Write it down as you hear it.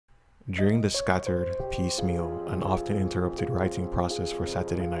During the scattered, piecemeal, and often interrupted writing process for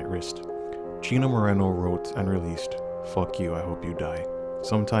Saturday Night Wrist, Chino Moreno wrote and released Fuck You, I Hope You Die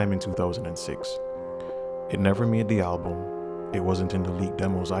sometime in 2006. It never made the album, it wasn't in the leaked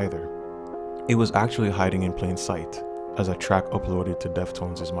demos either. It was actually hiding in plain sight as a track uploaded to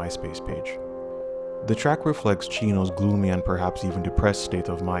Deftones' MySpace page. The track reflects Chino's gloomy and perhaps even depressed state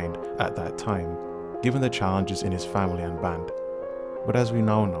of mind at that time, given the challenges in his family and band. But as we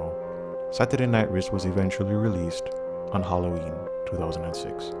now know, Saturday Night Wrist was eventually released on Halloween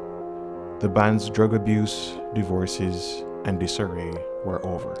 2006. The band's drug abuse, divorces, and disarray were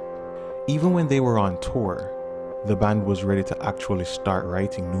over. Even when they were on tour, the band was ready to actually start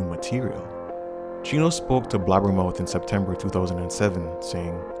writing new material. Chino spoke to Blabbermouth in September 2007,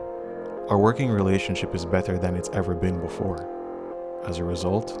 saying, "Our working relationship is better than it's ever been before. As a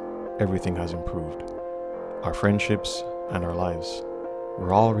result, everything has improved. Our friendships and our lives.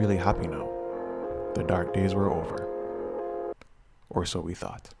 We're all really happy now. The dark days were over." Or so we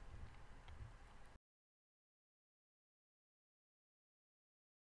thought.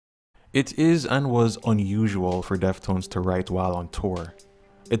 It is and was unusual for Deftones to write while on tour.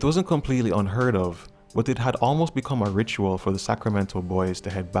 It wasn't completely unheard of, but it had almost become a ritual for the Sacramento boys to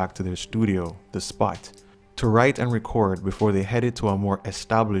head back to their studio, The Spot, to write and record before they headed to a more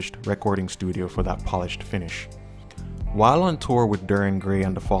established recording studio for that polished finish. While on tour with Duran Gray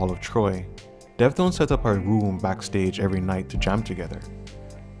and the Fall of Troy, Deftones set up a room backstage every night to jam together.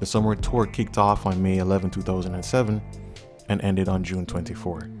 The summer tour kicked off on May 11, 2007 and ended on June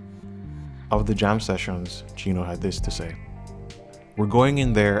 24. Of the jam sessions, Chino had this to say: "We're going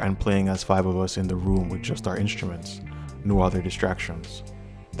in there and playing as 5 of us in the room with just our instruments, no other distractions.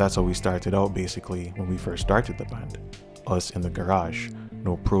 That's how we started out basically when we first started the band. Us in the garage,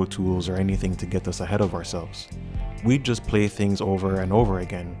 no Pro Tools or anything to get us ahead of ourselves. We'd just play things over and over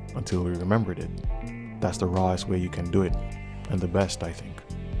again until we remembered it. That's the rawest way you can do it, and the best, I think.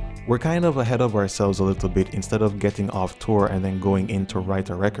 We're kind of ahead of ourselves a little bit instead of getting off tour and then going in to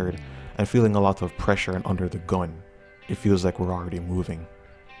write a record and feeling a lot of pressure and under the gun. It feels like we're already moving."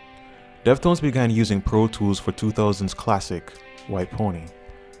 Deftones began using Pro Tools for 2000's classic, White Pony.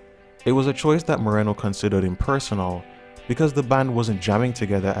 It was a choice that Moreno considered impersonal because the band wasn't jamming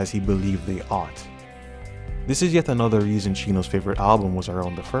together as he believed they ought. This is yet another reason Chino's favorite album was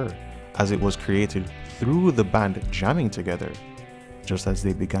Around the Fur, as it was created through the band jamming together, just as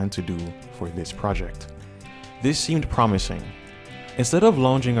they began to do for this project. This seemed promising. Instead of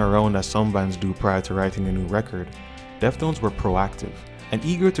lounging around as some bands do prior to writing a new record, Deftones were proactive and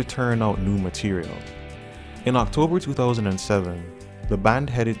eager to turn out new material. In October 2007, the band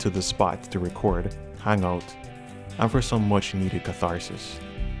headed to The Spot to record, hang out, and for some much needed catharsis.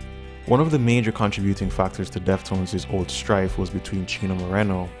 One of the major contributing factors to Deftones' old strife was between Chino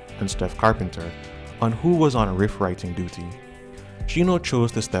Moreno and Steph Carpenter on who was on riff writing duty. Chino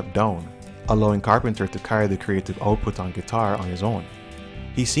chose to step down, allowing Carpenter to carry the creative output on guitar on his own.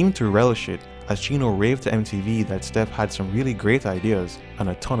 He seemed to relish it, as Chino raved to MTV that Steph had some really great ideas and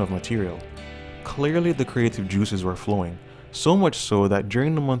a ton of material. Clearly the creative juices were flowing, so much so that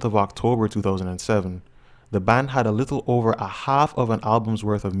during the month of October 2007, the band had a little over a half of an album's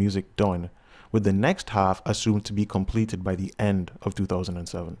worth of music done, with the next half assumed to be completed by the end of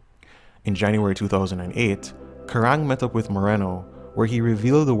 2007. In January 2008, Kerrang met up with Moreno, where he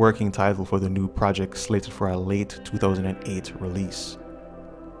revealed the working title for the new project slated for a late 2008 release,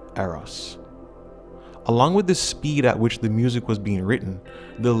 Eros. Along with the speed at which the music was being written,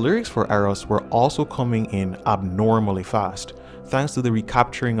 the lyrics for Eros were also coming in abnormally fast, thanks to the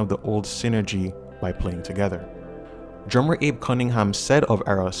recapturing of the old synergy by playing together. Drummer Abe Cunningham said of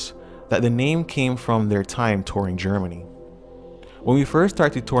Eros that the name came from their time touring Germany. "When we first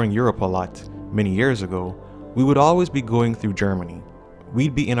started touring Europe a lot, many years ago, we would always be going through Germany.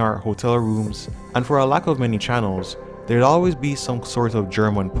 We'd be in our hotel rooms, and for a lack of many channels, there'd always be some sort of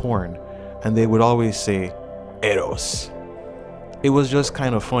German porn, and they would always say, Eros. It was just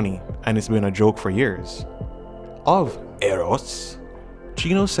kind of funny, and it's been a joke for years." Of Eros,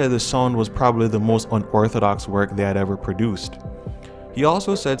 Chino said the sound was probably the most unorthodox work they had ever produced. He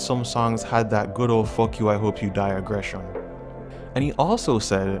also said some songs had that good old "fuck you, I hope you die" aggression. And he also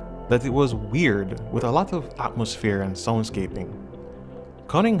said that it was weird with a lot of atmosphere and soundscaping.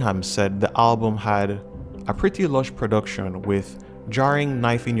 Cunningham said the album had a pretty lush production with jarring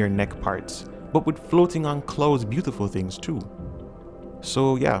knife in your neck parts, but with floating on clouds beautiful things too.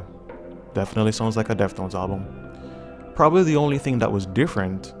 So yeah, definitely sounds like a Deftones album. Probably the only thing that was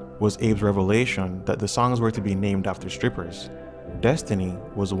different was Abe's revelation that the songs were to be named after strippers. Destiny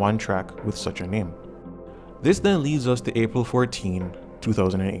was one track with such a name. This then leads us to April 14,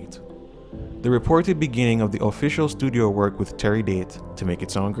 2008. The reported beginning of the official studio work with Terry Date to make it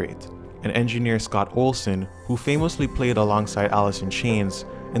sound great, and engineer Scott Olson, who famously played alongside Alice in Chains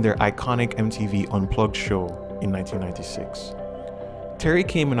in their iconic MTV Unplugged show in 1996. Terry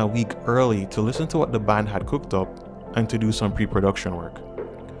came in a week early to listen to what the band had cooked up and to do some pre-production work.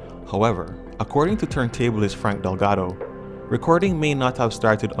 However, according to turntablist Frank Delgado, recording may not have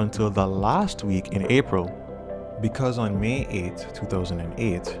started until the last week in April, because on May 8,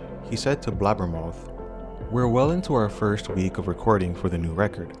 2008, he said to Blabbermouth, "We're well into our first week of recording for the new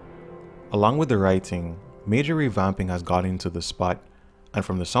record. Along with the writing, major revamping has got into the spot, and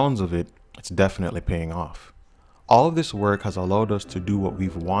from the sounds of it, it's definitely paying off. All of this work has allowed us to do what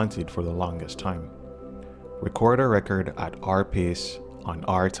we've wanted for the longest time. Record a record at our pace, on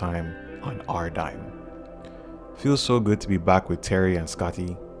our time, on our dime. Feels so good to be back with Terry and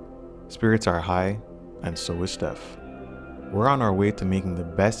Scotty. Spirits are high, and so is Steph. We're on our way to making the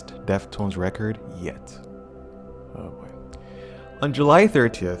best Deftones record yet." Oh boy. On July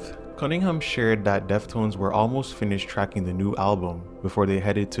 30th, Cunningham shared that Deftones were almost finished tracking the new album before they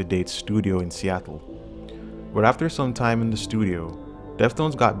headed to Date's studio in Seattle. But after some time in the studio,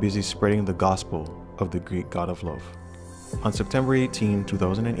 Deftones got busy spreading the gospel of the Greek God of Love. On September 18,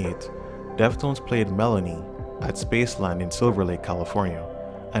 2008, Deftones played Melanie at Spaceland in Silver Lake, California,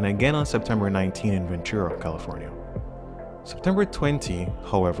 and again on September 19 in Ventura, California. September 20,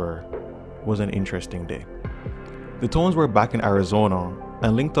 however, was an interesting day. The Tones were back in Arizona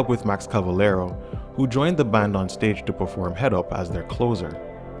and linked up with Max Cavalera, who joined the band on stage to perform Head Up as their closer.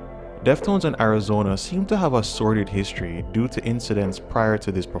 Deftones and Arizona seemed to have a sordid history due to incidents prior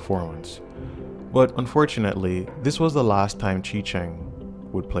to this performance. But unfortunately, this was the last time Chi Cheng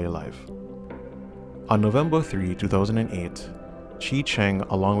would play live. On November 3, 2008, Chi Cheng,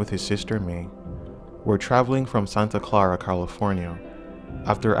 along with his sister May, were traveling from Santa Clara, California,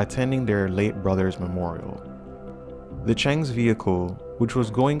 after attending their late brother's memorial. The Cheng's vehicle, which was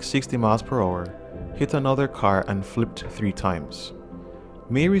going 60 miles per hour, hit another car and flipped 3 times.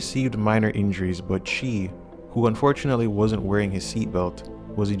 May received minor injuries, but Chi, who unfortunately wasn't wearing his seatbelt,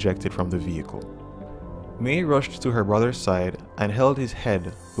 was ejected from the vehicle. May rushed to her brother's side and held his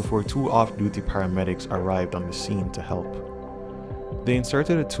head before 2 off-duty paramedics arrived on the scene to help. They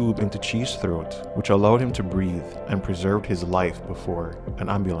inserted a tube into Chi's throat, which allowed him to breathe and preserved his life before an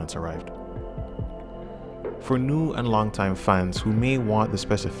ambulance arrived. For new and longtime fans who may want the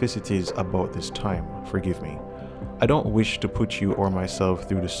specificities about this time, forgive me. I don't wish to put you or myself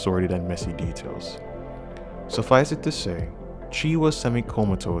through the sordid and messy details. Suffice it to say, Chi was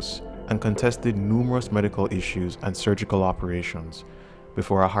semi-comatose and contested numerous medical issues and surgical operations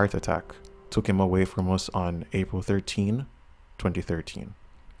before a heart attack took him away from us on April 13, 2013,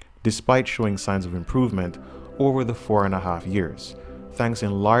 despite showing signs of improvement over the 4.5 years, thanks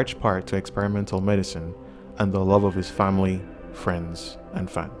in large part to experimental medicine and the love of his family, friends, and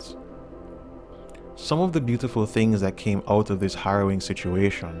fans. Some of the beautiful things that came out of this harrowing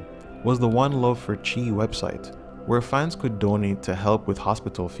situation was the One Love for Chi website, where fans could donate to help with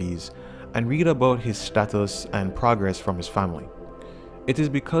hospital fees and read about his status and progress from his family. It is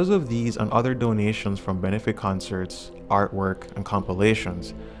because of these and other donations from benefit concerts, artwork, and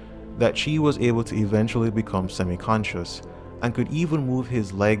compilations that Chi was able to eventually become semi-conscious and could even move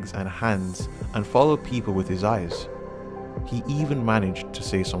his legs and hands and follow people with his eyes. He even managed to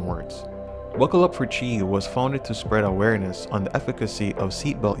say some words. Buckle Up for Chi was founded to spread awareness on the efficacy of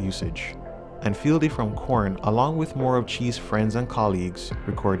seatbelt usage, and Fieldy from Korn, along with more of Chi's friends and colleagues,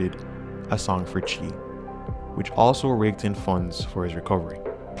 recorded A Song for Chi, which also raked in funds for his recovery.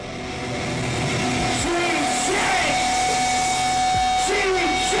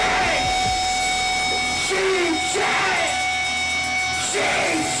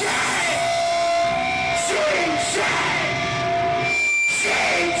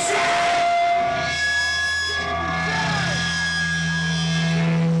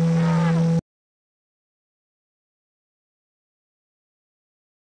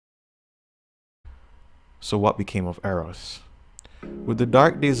 So what became of Eros? With the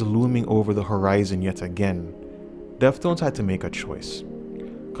dark days looming over the horizon yet again, Deftones had to make a choice.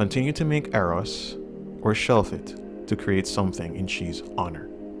 Continue to make Eros, or shelf it to create something in Chi's honor.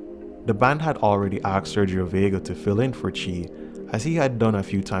 The band had already asked Sergio Vega to fill in for Chi, as he had done a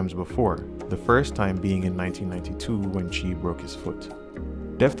few times before, the first time being in 1992 when Chi broke his foot.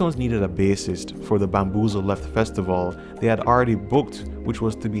 Deftones needed a bassist for the Bamboozle Left festival they had already booked, which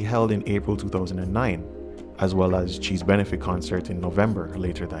was to be held in April 2009, as well as Chi's benefit concert in November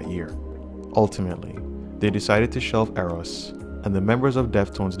later that year. Ultimately, they decided to shelf Eros, and the members of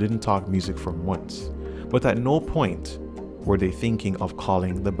Deftones didn't talk music for months, but at no point were they thinking of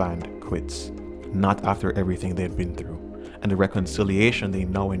calling the band quits, not after everything they'd been through, and the reconciliation they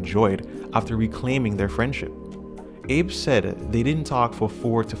now enjoyed after reclaiming their friendship. Abe said they didn't talk for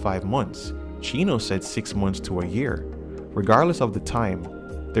 4 to 5 months. Chino said 6 months to a year. Regardless of the time,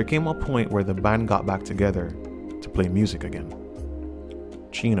 there came a point where the band got back together to play music again.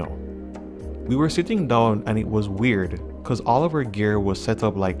 Chino. We were sitting down and it was weird because all of our gear was set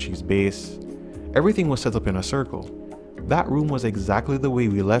up like Chi's bass. Everything was set up in a circle. That room was exactly the way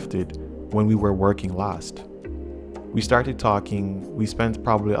we left it when we were working last. We started talking. We spent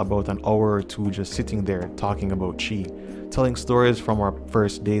probably about an hour or two just sitting there talking about Chi, telling stories from our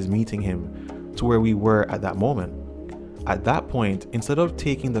first days meeting him to where we were at that moment. At that point, instead of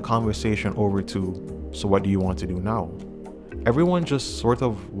taking the conversation over to, so what do you want to do now? Everyone just sort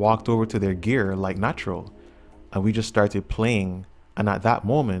of walked over to their gear like natural, and we just started playing, and at that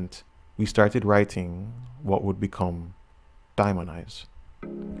moment, we started writing what would become Diamond Eyes.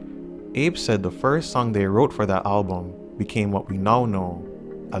 Abe said the first song they wrote for that album became what we now know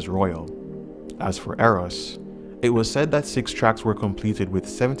as Royal. As for Eros, it was said that 6 tracks were completed with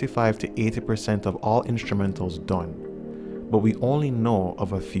 75 to 80% of all instrumentals done, but we only know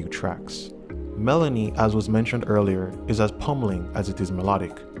of a few tracks. Melanie, as was mentioned earlier, is as pummeling as it is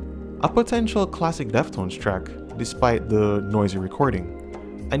melodic. A potential classic Deftones track, despite the noisy recording.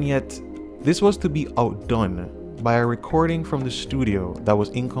 And yet, this was to be outdone by a recording from the studio that was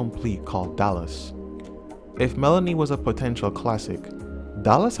incomplete called Dallas. If Melanie was a potential classic,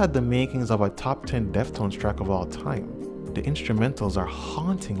 Dallas had the makings of a top 10 Deftones track of all time. The instrumentals are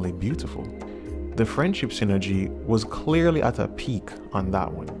hauntingly beautiful. The friendship synergy was clearly at a peak on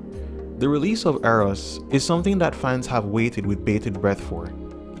that one. The release of Eros is something that fans have waited with bated breath for.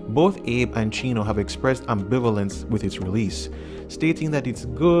 Both Abe and Chino have expressed ambivalence with its release, stating that it's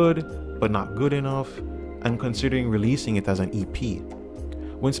good, but not good enough, and considering releasing it as an EP.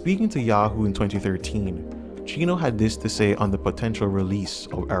 When speaking to Yahoo in 2013, Chino had this to say on the potential release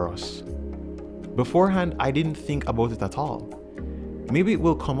of Eros. Beforehand, I didn't think about it at all. Maybe it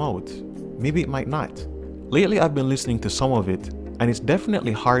will come out, maybe it might not. Lately I've been listening to some of it, and it's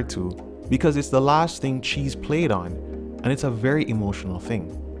definitely hard to, because it's the last thing Chi's played on, and it's a very emotional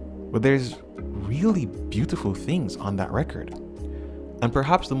thing. But there's really beautiful things on that record. And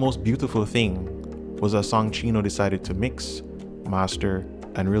perhaps the most beautiful thing was a song Chino decided to mix, master,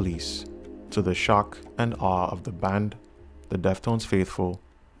 and release, to the shock and awe of the band, the Deftones faithful,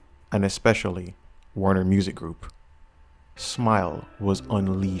 and especially Warner Music Group. Smile was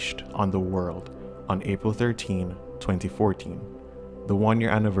unleashed on the world on April 13, 2014, the 1-year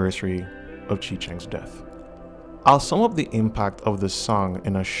anniversary of Chi Cheng's death. I'll sum up the impact of the song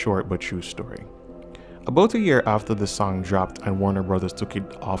in a short but true story. About a year after the song dropped and Warner Brothers took it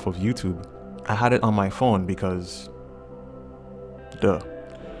off of YouTube, I had it on my phone because, duh.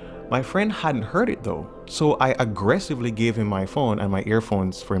 My friend hadn't heard it though, so I aggressively gave him my phone and my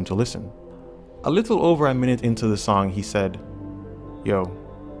earphones for him to listen. A little over a minute into the song, he said, "Yo,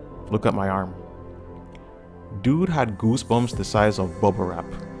 look at my arm." Dude had goosebumps the size of bubble wrap.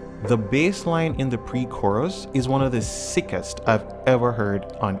 The bass line in the pre-chorus is one of the sickest I've ever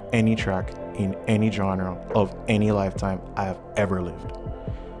heard on any track in any genre of any lifetime I have ever lived.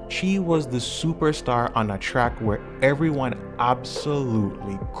 She was the superstar on a track where everyone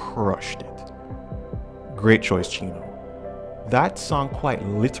absolutely crushed it. Great choice, Chino. That song quite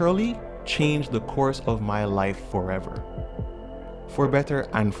literally changed the course of my life forever. For better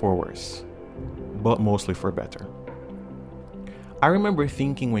and for worse, but mostly for better. I remember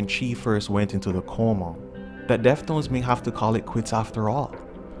thinking when Chi first went into the coma that Deftones may have to call it quits after all.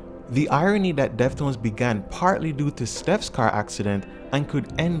 The irony that Deftones began partly due to Steph's car accident and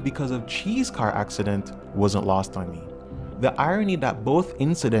could end because of Chi's car accident wasn't lost on me. The irony that both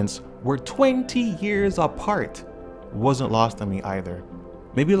incidents were 20 years apart wasn't lost on me either.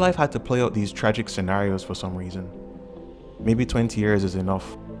 Maybe life had to play out these tragic scenarios for some reason. Maybe 20 years is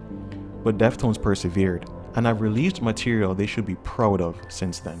enough. But Deftones persevered, and have released material they should be proud of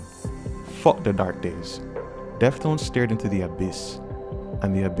since then. Fuck the dark days. Deftones stared into the abyss,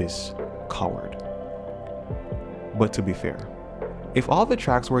 and the abyss cowered. But to be fair, if all the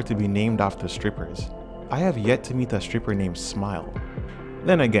tracks were to be named after strippers, I have yet to meet a stripper named Smile.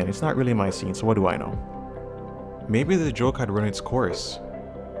 Then again, it's not really my scene, so what do I know? Maybe the joke had run its course.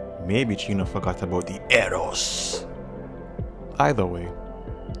 Maybe Chino forgot about the Eros. Either way,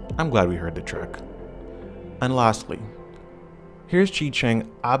 I'm glad we heard the track. And lastly, here's Chi Cheng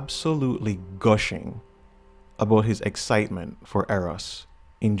absolutely gushing about his excitement for Eros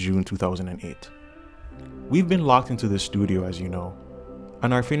in June 2008. We've been locked into the studio, as you know,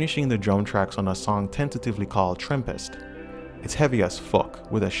 and are finishing the drum tracks on a song tentatively called Tempest. It's heavy as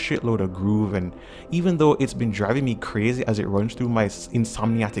fuck, with a shitload of groove, and even though it's been driving me crazy as it runs through my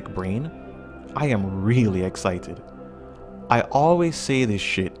insomniatic brain, I am really excited. I always say this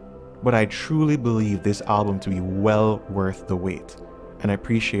shit, but I truly believe this album to be well worth the wait, and I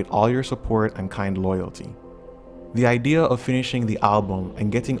appreciate all your support and kind loyalty. The idea of finishing the album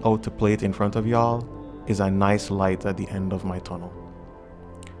and getting out to play it in front of y'all is a nice light at the end of my tunnel.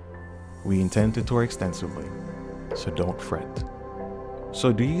 We intend to tour extensively, so don't fret.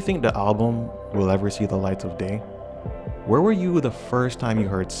 So do you think the album will ever see the light of day? Where were you the first time you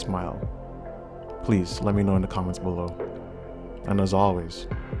heard Smile? Please let me know in the comments below. And as always,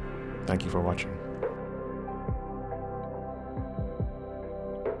 thank you for watching.